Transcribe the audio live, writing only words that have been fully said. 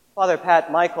Father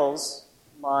Pat Michaels,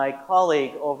 my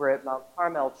colleague over at Mount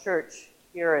Carmel Church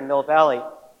here in Mill Valley,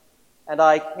 and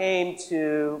I came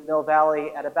to Mill Valley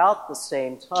at about the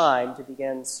same time to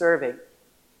begin serving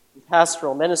in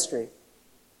pastoral ministry.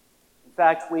 In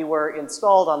fact, we were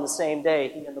installed on the same day,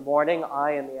 he in the morning,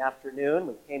 I in the afternoon.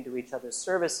 We came to each other's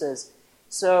services.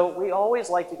 So we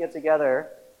always like to get together,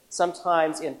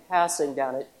 sometimes in passing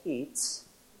down at Pete's,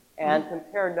 and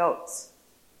compare notes.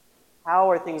 How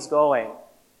are things going,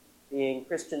 being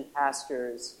Christian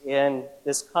pastors in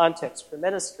this context for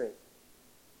ministry?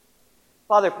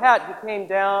 Father Pat, who came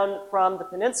down from the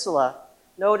peninsula,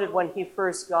 noted when he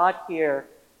first got here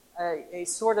a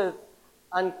sort of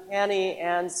uncanny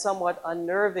and somewhat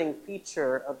unnerving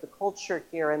feature of the culture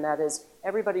here, and that is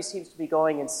everybody seems to be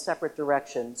going in separate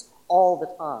directions all the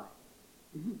time.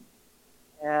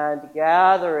 Mm-hmm. And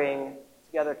gathering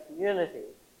together community,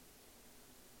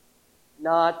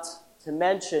 not to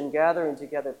mention gathering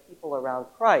together people around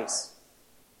Christ,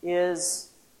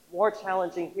 is more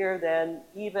challenging here than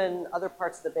even other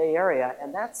parts of the Bay Area,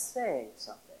 and that's saying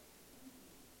something.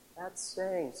 That's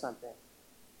saying something.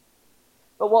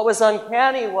 But what was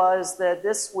uncanny was that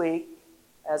this week,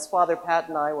 as Father Pat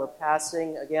and I were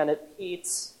passing again at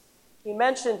Pete's, he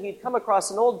mentioned he'd come across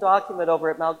an old document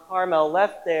over at Mount Carmel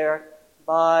left there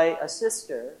by a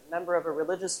sister, a member of a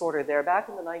religious order there, back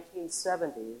in the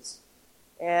 1970s.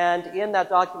 And in that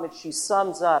document, she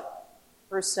sums up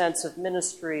her sense of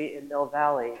ministry in Mill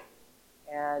Valley.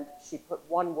 And she put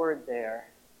one word there: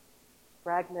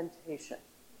 fragmentation.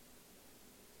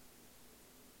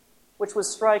 Which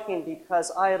was striking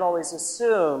because I had always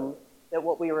assumed that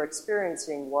what we were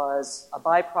experiencing was a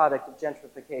byproduct of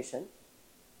gentrification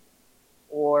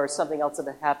or something else that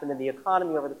had happened in the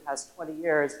economy over the past 20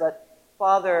 years. But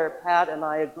Father Pat and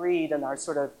I agreed in our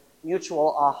sort of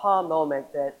mutual aha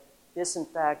moment that this, in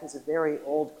fact, is a very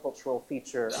old cultural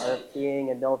feature of being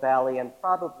in Mill Valley and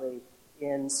probably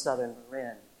in southern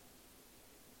Marin.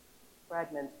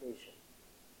 Fragmentation.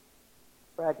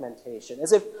 Fragmentation.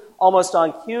 As if almost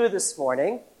on cue this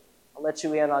morning, I'll let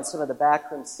you in on some of the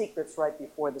backroom secrets right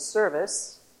before the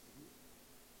service.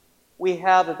 We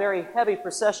have a very heavy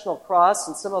processional cross,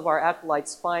 and some of our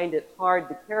acolytes find it hard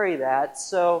to carry that.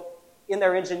 So in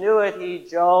their ingenuity,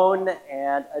 Joan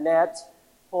and Annette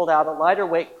pulled out a lighter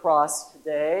weight cross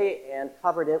today and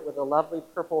covered it with a lovely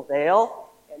purple veil.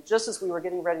 And just as we were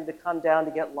getting ready to come down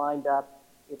to get lined up,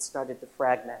 it started to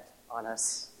fragment on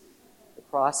us. The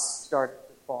cross started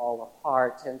to fall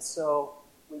apart. And so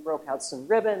we broke out some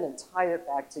ribbon and tied it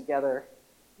back together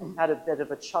and had a bit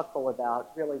of a chuckle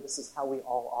about, really, this is how we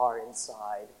all are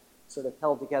inside. Sort of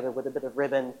held together with a bit of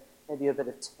ribbon, maybe a bit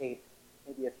of tape,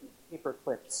 maybe a few paper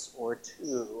clips or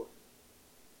two.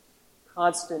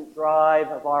 Constant drive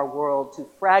of our world to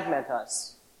fragment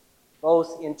us,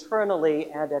 both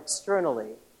internally and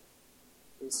externally,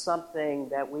 is something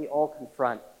that we all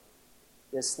confront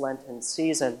this Lenten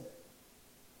season.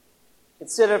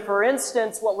 Consider, for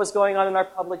instance, what was going on in our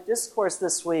public discourse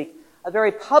this week, a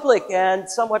very public and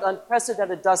somewhat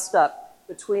unprecedented dust-up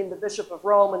between the Bishop of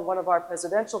Rome and one of our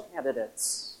presidential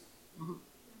candidates. Mm-hmm.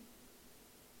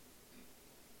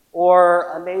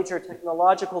 Or a major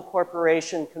technological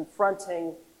corporation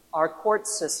confronting our court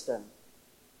system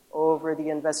over the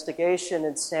investigation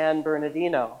in San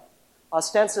Bernardino,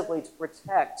 ostensibly to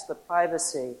protect the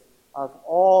privacy of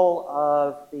all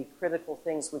of the critical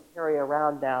things we carry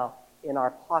around now in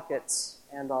our pockets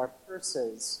and our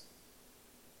purses.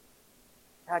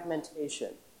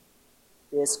 Fragmentation,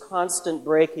 this constant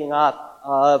breaking up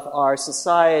of our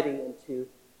society into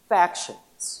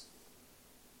factions,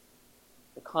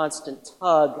 the constant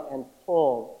tug and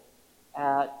pull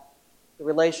at the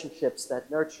relationships that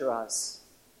nurture us,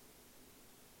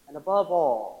 and above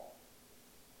all,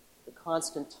 the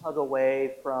constant tug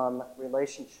away from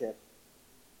relationship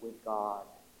with God.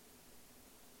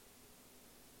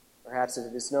 Perhaps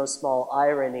it is no small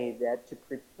irony that to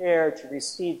prepare to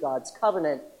receive God's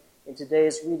covenant, in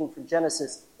today's reading from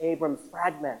Genesis, Abram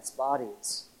fragments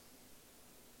bodies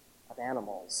of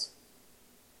animals,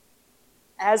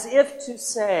 as if to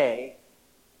say,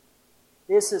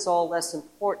 this is all less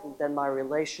important than my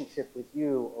relationship with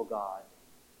you, O God.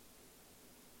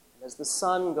 And as the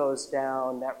sun goes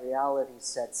down, that reality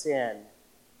sets in.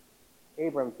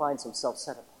 Abram finds himself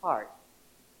set apart.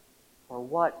 For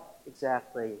what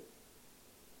exactly?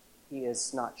 He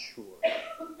is not sure.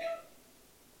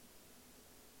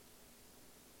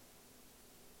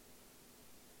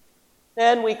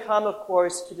 Then we come, of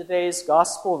course, to today's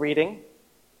gospel reading.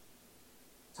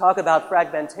 Talk about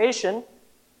fragmentation.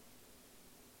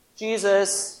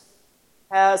 Jesus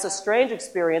has a strange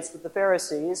experience with the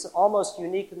Pharisees, almost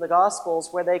unique in the Gospels,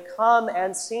 where they come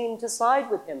and seem to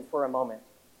side with him for a moment.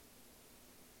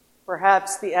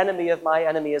 Perhaps the enemy of my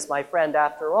enemy is my friend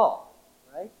after all,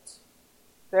 right?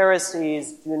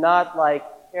 Pharisees do not like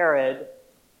Herod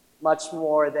much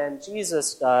more than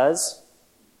Jesus does.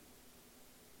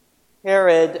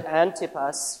 Herod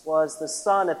Antipas was the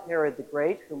son of Herod the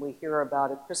Great, whom we hear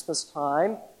about at Christmas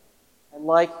time. And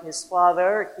like his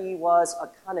father, he was a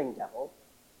cunning devil.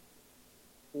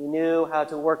 He knew how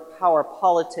to work power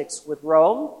politics with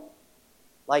Rome.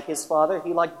 Like his father,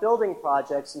 he liked building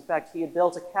projects. In fact, he had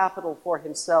built a capital for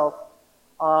himself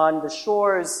on the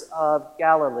shores of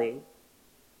Galilee.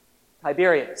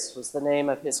 Tiberias was the name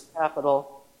of his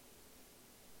capital.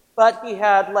 But he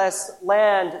had less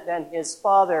land than his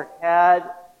father had.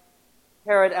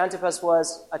 Herod Antipas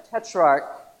was a tetrarch.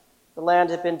 The land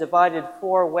had been divided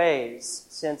 4 ways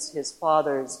since his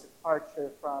father's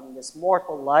departure from this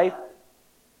mortal life.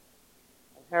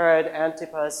 Herod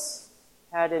Antipas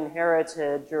had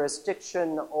inherited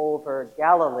jurisdiction over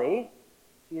Galilee,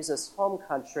 Jesus' home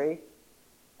country,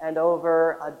 and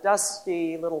over a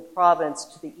dusty little province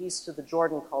to the east of the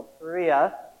Jordan called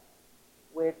Perea,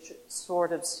 which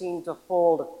sort of seemed to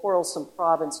hold a quarrelsome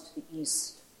province to the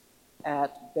east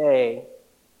at bay.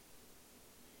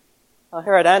 Now,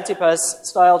 Herod Antipas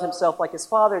styled himself like his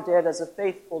father did as a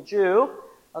faithful Jew,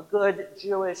 a good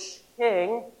Jewish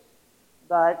king,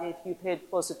 but if you paid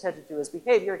close attention to his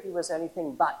behavior, he was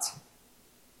anything but.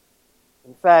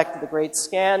 In fact, the great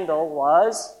scandal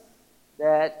was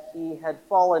that he had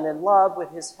fallen in love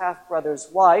with his half-brother's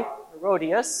wife,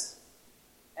 Herodias,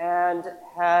 and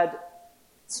had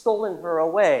stolen her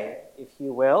away, if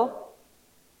you will.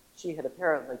 She had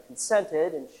apparently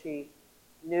consented, and she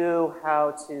knew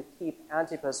how to keep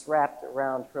Antipas wrapped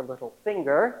around her little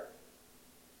finger.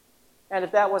 And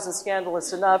if that wasn't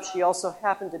scandalous enough, she also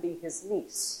happened to be his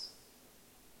niece.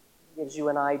 It gives you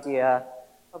an idea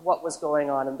of what was going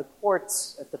on in the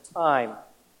courts at the time.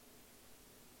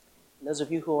 And those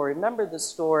of you who will remember the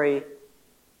story,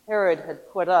 Herod had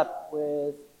put up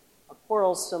with a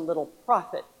quarrelsome little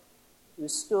prophet who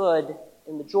stood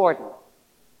in the Jordan.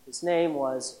 His name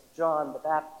was John the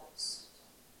Baptist.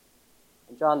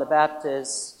 And John the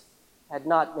Baptist had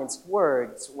not minced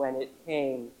words when it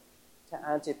came to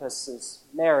Antipas's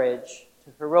marriage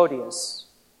to Herodias.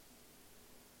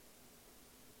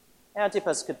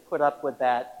 Antipas could put up with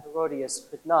that. Herodias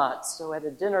could not. So at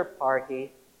a dinner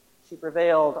party, she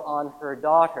prevailed on her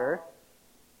daughter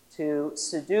to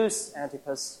seduce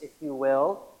Antipas, if you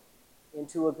will,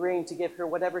 into agreeing to give her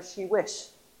whatever she wished.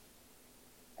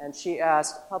 And she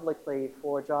asked publicly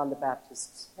for John the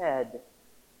Baptist's head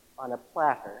on a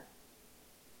platter.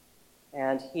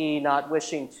 And he, not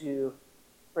wishing to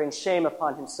bring shame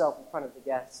upon himself in front of the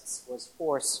guests, was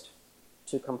forced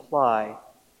to comply.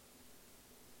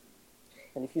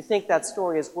 And if you think that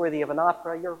story is worthy of an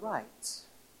opera, you're right.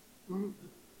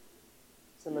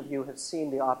 Some of you have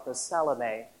seen the opera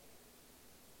Salome,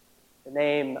 the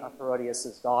name of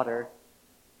Herodias' daughter,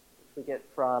 which we get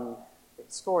from the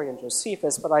historian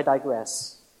Josephus, but I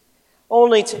digress.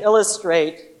 Only to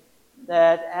illustrate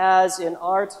that as in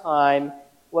our time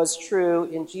was true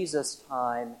in Jesus'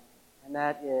 time, and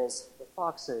that is the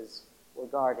foxes were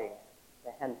guarding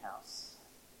the hen house.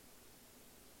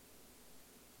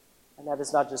 And that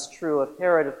is not just true of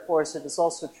Herod, of course, it is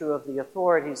also true of the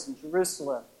authorities in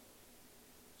Jerusalem.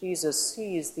 Jesus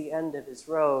sees the end of his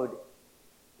road,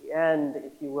 the end,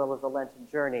 if you will, of the Lenten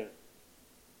journey,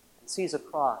 and sees a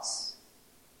cross,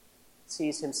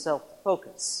 sees himself the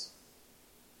focus,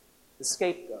 the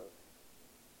scapegoat,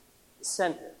 the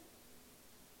center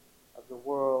of the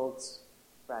world's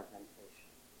fragmentation.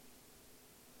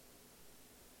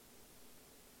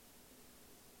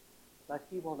 But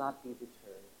he will not be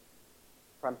deterred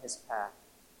from his path,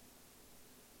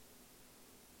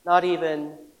 not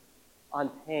even on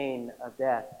pain of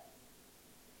death.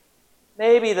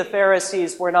 Maybe the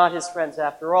Pharisees were not his friends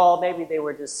after all. Maybe they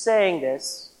were just saying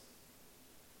this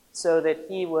so that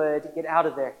he would get out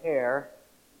of their hair,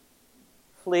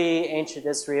 flee ancient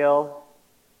Israel,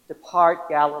 depart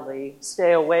Galilee,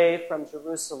 stay away from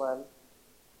Jerusalem,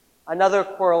 another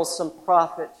quarrelsome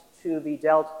prophet to be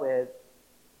dealt with.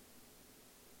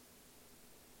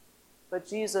 But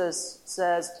Jesus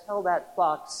says, tell that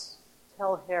fox,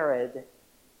 tell Herod,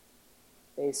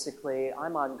 basically,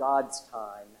 I'm on God's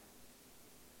time,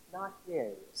 not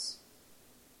his.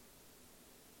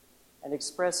 And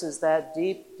expresses that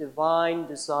deep divine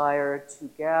desire to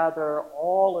gather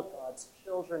all of God's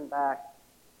children back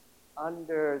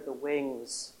under the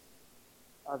wings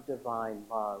of divine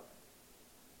love.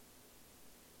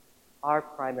 Our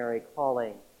primary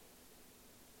calling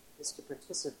is to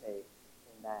participate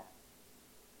in that.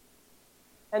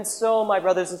 And so, my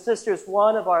brothers and sisters,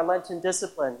 one of our Lenten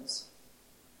disciplines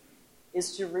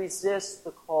is to resist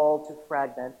the call to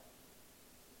fragment,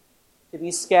 to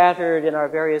be scattered in our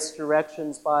various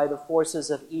directions by the forces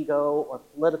of ego or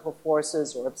political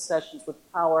forces or obsessions with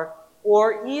power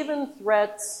or even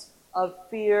threats of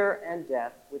fear and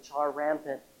death, which are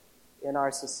rampant in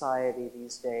our society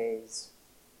these days.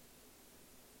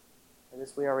 And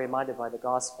as we are reminded by the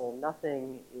gospel,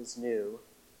 nothing is new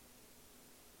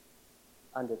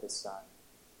under the sun.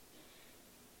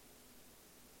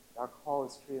 Our call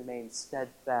is to remain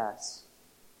steadfast,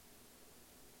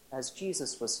 as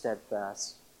Jesus was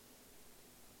steadfast,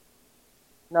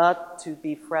 not to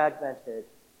be fragmented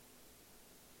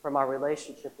from our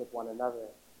relationship with one another,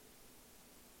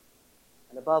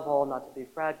 and above all, not to be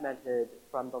fragmented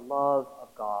from the love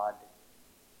of God,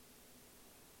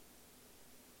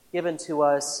 given to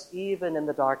us even in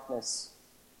the darkness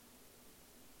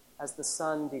as the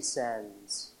sun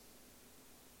descends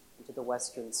into the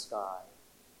western sky,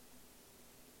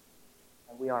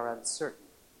 and we are uncertain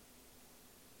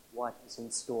what is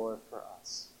in store for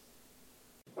us.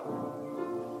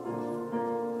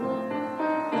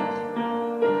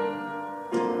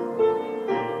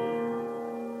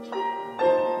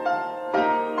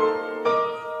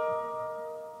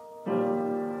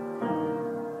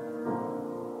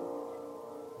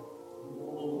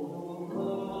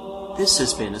 This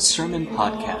has been a sermon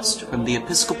podcast from the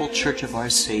Episcopal Church of Our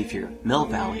Savior, Mill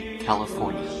Valley,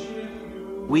 California.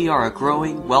 We are a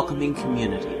growing, welcoming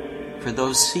community for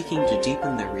those seeking to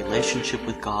deepen their relationship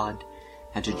with God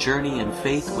and to journey in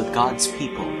faith with God's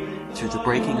people through the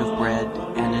breaking of bread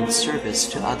and in service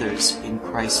to others in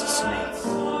Christ's name.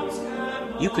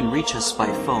 You can reach us by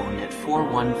phone at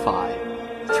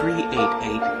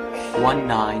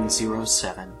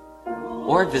 415-388-1907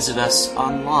 or visit us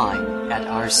online at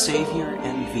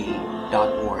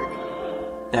oursaviornv.org.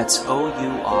 That's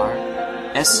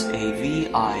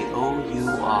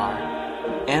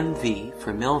OURSAVIOURNV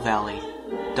for Mill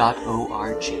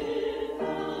Valley.org.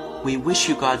 We wish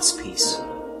you God's peace,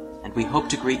 and we hope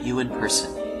to greet you in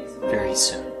person very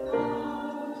soon.